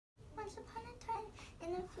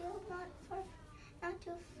In a field not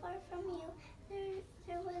too far from you,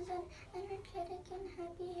 there was an energetic and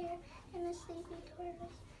happy hare and a sleepy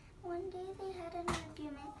tortoise. One day they had an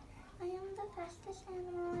argument. "I am the fastest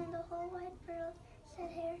animal in the whole wide world,"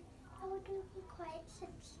 said Hare. "Oh, do be quiet,"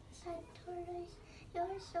 said Tortoise. "You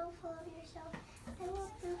are so full of yourself. I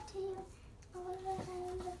will prove to you all that I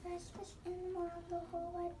am the fastest animal in the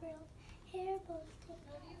whole wide world," Hare boasted.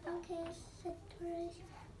 "Okay," said Tortoise.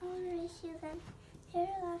 "I'll race you then."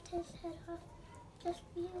 Hare laughed his head off. "Just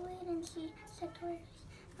be wait and see," said Tortoise.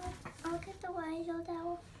 I'll get the wise old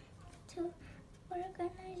owl to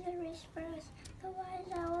organize a race for us." The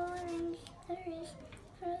wise owl arranged the race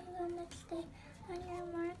for the next day. "On your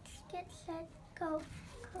marks, get set, go,"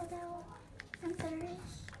 called the owl, and the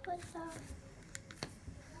race was off.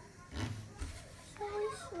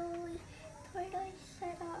 Slowly, Tortoise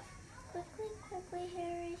set off. Quickly,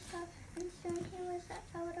 Hare raced off, and soon he was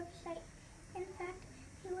out of sight. In fact,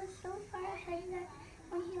 he was so far ahead that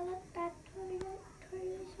when he looked back,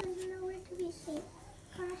 Tortoise was nowhere to be seen.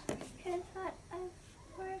 "Gosh," Hare thought, "I've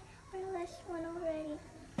more or less won already.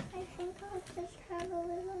 I think I'll just have a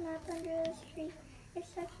little nap under this tree. It's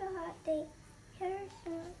such a hot day." Hare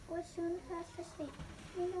was soon fast asleep.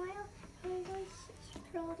 Meanwhile, Tortoise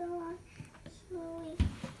strolled along slowly,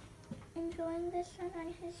 enjoying the sun on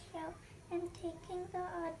his shell and taking the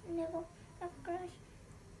odd nibble of grass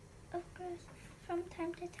from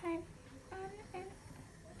time to time.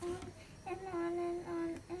 On and on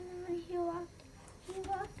he walked. He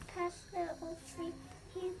walked past the oak tree.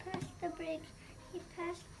 He passed the bridge. He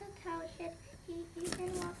passed the cowshed. He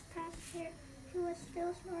even walked past Hare, who was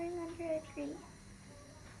still snoring under a tree.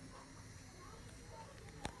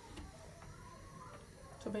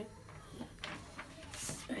 Tobe.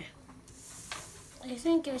 I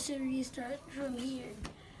think I should restart from here.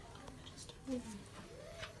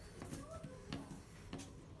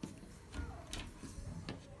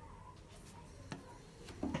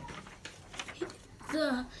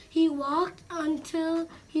 He walked until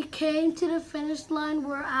he came to the finish line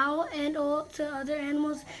where Owl and all the other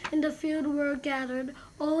animals in the field were gathered.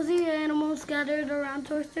 All the animals gathered around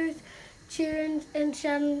Tortoise, cheering and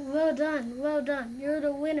shouting, well done, you're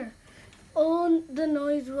the winner." All the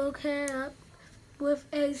noise woke Hare up with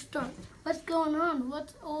a start. "What's going on?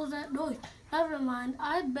 What's all that noise?" "Never mind,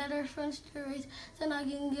 I'd better finish the race, then I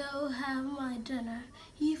can go have my dinner,"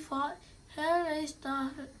 he thought. Hare raced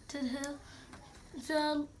off to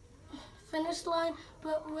the finish line,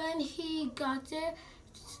 but when he got there,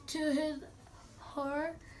 to his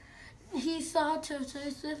horror, he saw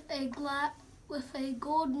Tortoise with a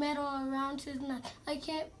gold medal around his neck.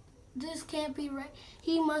 This can't be right.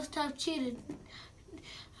 He must have cheated.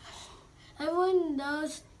 "Everyone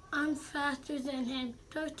knows I'm faster than him."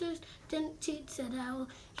 "Tortoise didn't cheat," said Owl.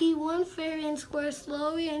 "He won fair and square,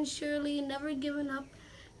 slowly and surely, never giving up."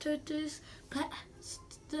 Tortoise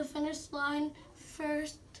passed the finish line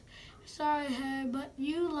first. "Sorry, Hare, but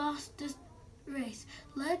you lost this race.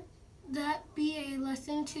 Let that be a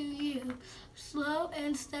lesson to you. Slow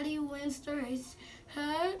and steady wins the race."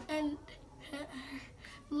 Hare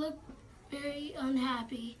looked very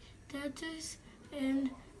unhappy. Tortoise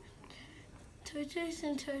and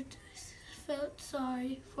Tortoise felt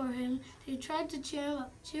sorry for him. They tried to cheer him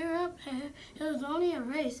up. "Cheer up, Hare. It was only a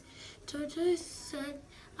race." Tortoise said,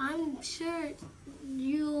 "I'm sure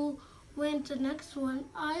you'll win the next one.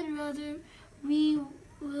 I'd rather we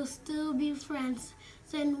will still be friends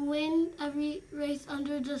than win every race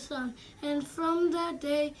under the sun." And from that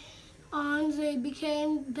day on, they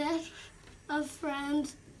became best of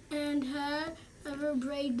friends, and Hare never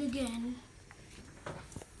brayed again.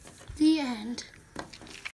 The end.